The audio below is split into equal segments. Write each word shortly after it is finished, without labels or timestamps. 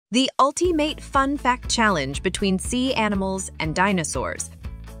the ultimate fun fact challenge between sea animals and dinosaurs.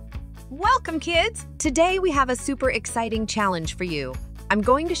 Welcome, kids! Today we have a super exciting challenge for you. I'm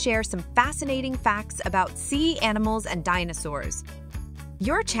going to share some fascinating facts about sea animals and dinosaurs.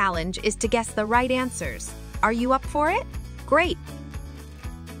 Your challenge is to guess the right answers. Are you up for it? Great!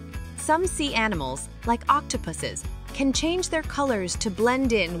 Some sea animals, like octopuses, can change their colors to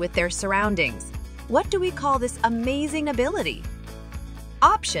blend in with their surroundings. What do we call this amazing ability?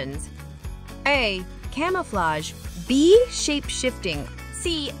 Options: A. Camouflage. B. Shape-shifting.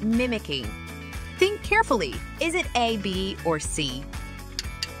 C. Mimicking. Think carefully. Is it A, B, or C?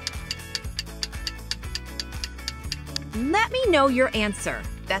 Let me know your answer.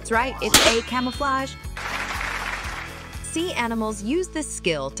 That's right, it's A. Camouflage. Sea animals use this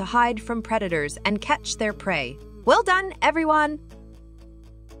skill to hide from predators and catch their prey. Well done, everyone!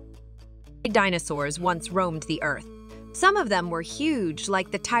 Dinosaurs once roamed the earth. Some of them were huge,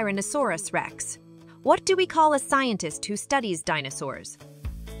 like the Tyrannosaurus rex. What do we call a scientist who studies dinosaurs?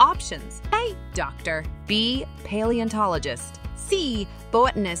 Options: A. Doctor. B. Paleontologist. C.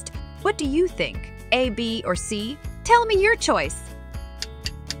 Botanist. What do you think? A, B, or C? Tell me your choice.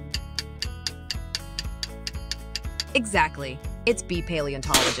 Exactly. It's B.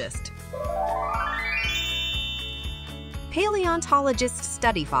 Paleontologist. Paleontologists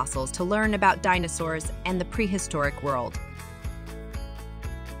study fossils to learn about dinosaurs and the prehistoric world.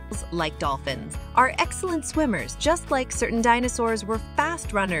 Like dolphins, are excellent swimmers, just like certain dinosaurs were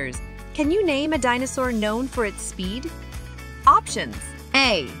fast runners. Can you name a dinosaur known for its speed? Options: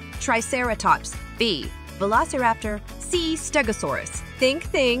 A. Triceratops. B. Velociraptor. C. Stegosaurus. Think,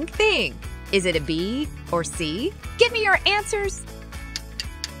 think, think. Is it a B or C? Give me your answers!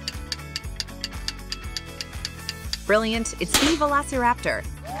 Brilliant, it's the Velociraptor.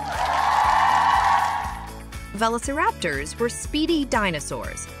 Velociraptors were speedy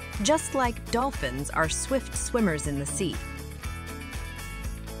dinosaurs, just like dolphins are swift swimmers in the sea.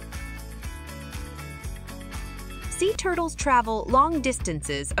 Sea turtles travel long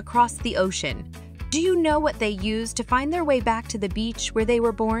distances across the ocean. Do you know what they use to find their way back to the beach where they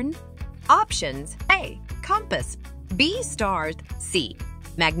were born? Options: A. Compass. B. Stars. C.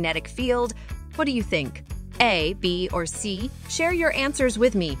 Magnetic field. What do you think? A, B, or C? Share your answers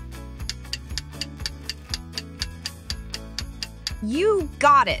with me. You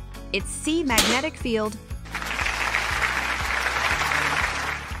got it! It's C, magnetic field.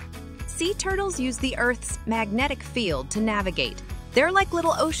 Sea turtles use the Earth's magnetic field to navigate. They're like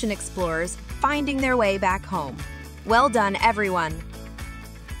little ocean explorers, finding their way back home. Well done, everyone!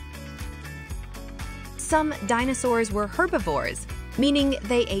 Some dinosaurs were herbivores, meaning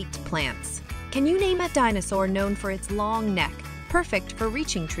they ate plants. Can you name a dinosaur known for its long neck, perfect for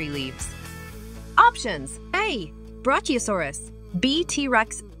reaching tree leaves? Options: A. Brachiosaurus. B.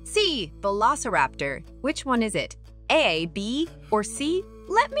 T-Rex. C. Velociraptor. Which one is it? A, B, or C?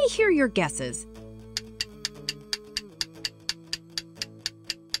 Let me hear your guesses.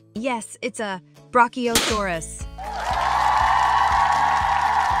 Yes, it's a Brachiosaurus.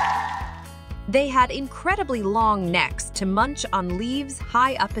 They had incredibly long necks to munch on leaves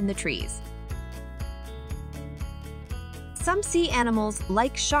high up in the trees. Some sea animals,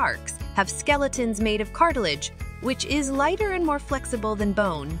 like sharks, have skeletons made of cartilage, which is lighter and more flexible than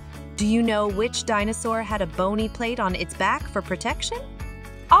bone. Do you know which dinosaur had a bony plate on its back for protection?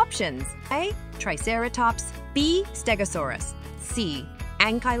 Options: A. Triceratops. B. Stegosaurus. C.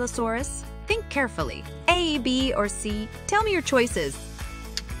 Ankylosaurus. Think carefully. A, B, or C? Tell me your choices.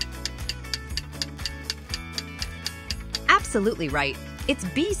 Absolutely right. It's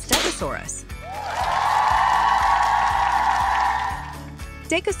B. Stegosaurus.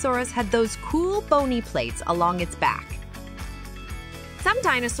 Stegosaurus had those cool bony plates along its back. Some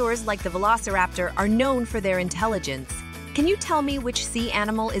dinosaurs, like the Velociraptor, are known for their intelligence. Can you tell me which sea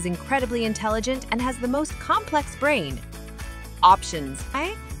animal is incredibly intelligent and has the most complex brain? Options: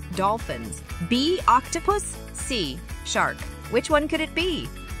 A. Dolphins. B. Octopus. C. Shark. Which one could it be?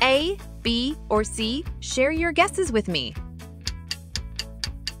 A, B, or C? Share your guesses with me.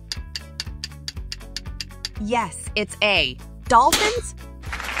 Yes, it's A. Dolphins?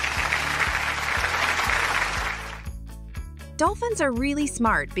 Dolphins are really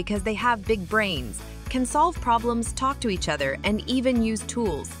smart because they have big brains, can solve problems, talk to each other, and even use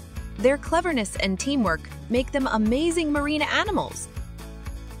tools. Their cleverness and teamwork make them amazing marine animals.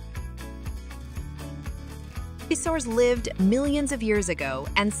 Dinosaurs lived millions of years ago,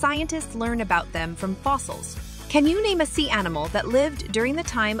 and scientists learn about them from fossils. Can you name a sea animal that lived during the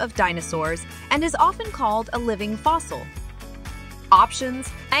time of dinosaurs and is often called a living fossil? Options: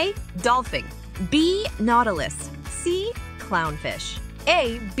 A. Dolphin. B. Nautilus. C. Clownfish.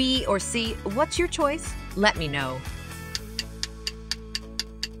 A, B, or C? What's your choice? Let me know.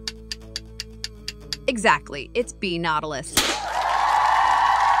 Exactly, it's B, Nautilus.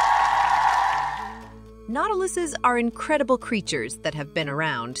 Nautiluses are incredible creatures that have been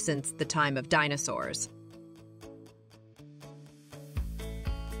around since the time of dinosaurs.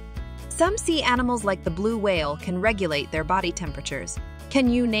 Some sea animals like the blue whale can regulate their body temperatures. Can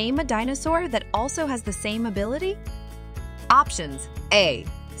you name a dinosaur that also has the same ability? Options: A,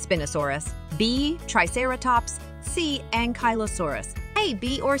 Spinosaurus, B, Triceratops, C, Ankylosaurus. A,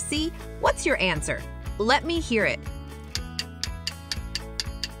 B, or C? What's your answer? Let me hear it.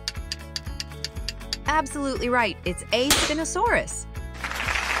 Absolutely right, it's A, Spinosaurus.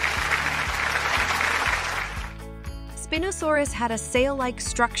 Spinosaurus had a sail-like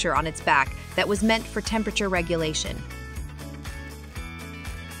structure on its back that was meant for temperature regulation.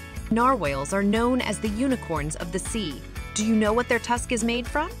 Narwhals are known as the unicorns of the sea. Do you know what their tusk is made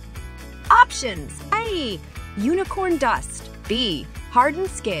from? Options: A, unicorn dust, B, hardened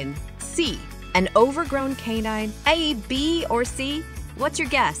skin, C, an overgrown canine. A, B, or C? What's your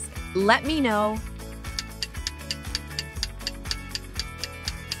guess? Let me know.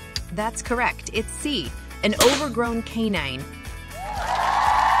 That's correct, it's C, an overgrown canine.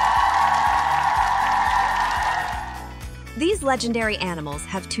 These legendary animals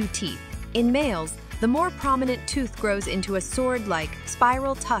have 2 teeth. In males, the more prominent tooth grows into a sword-like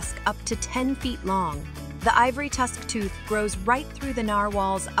spiral tusk up to 10 feet long. The ivory tusk tooth grows right through the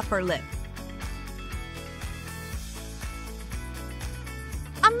narwhal's upper lip.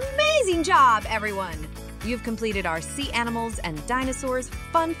 Amazing job, everyone! You've completed our Sea Animals and Dinosaurs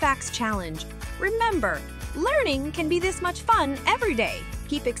Fun Facts Challenge. Remember, learning can be this much fun every day.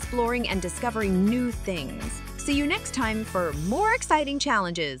 Keep exploring and discovering new things. See you next time for more exciting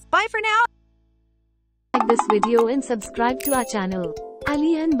challenges. Bye for now! Like this video and subscribe to our channel.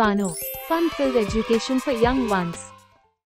 Ali and Bano, fun-filled education for young ones.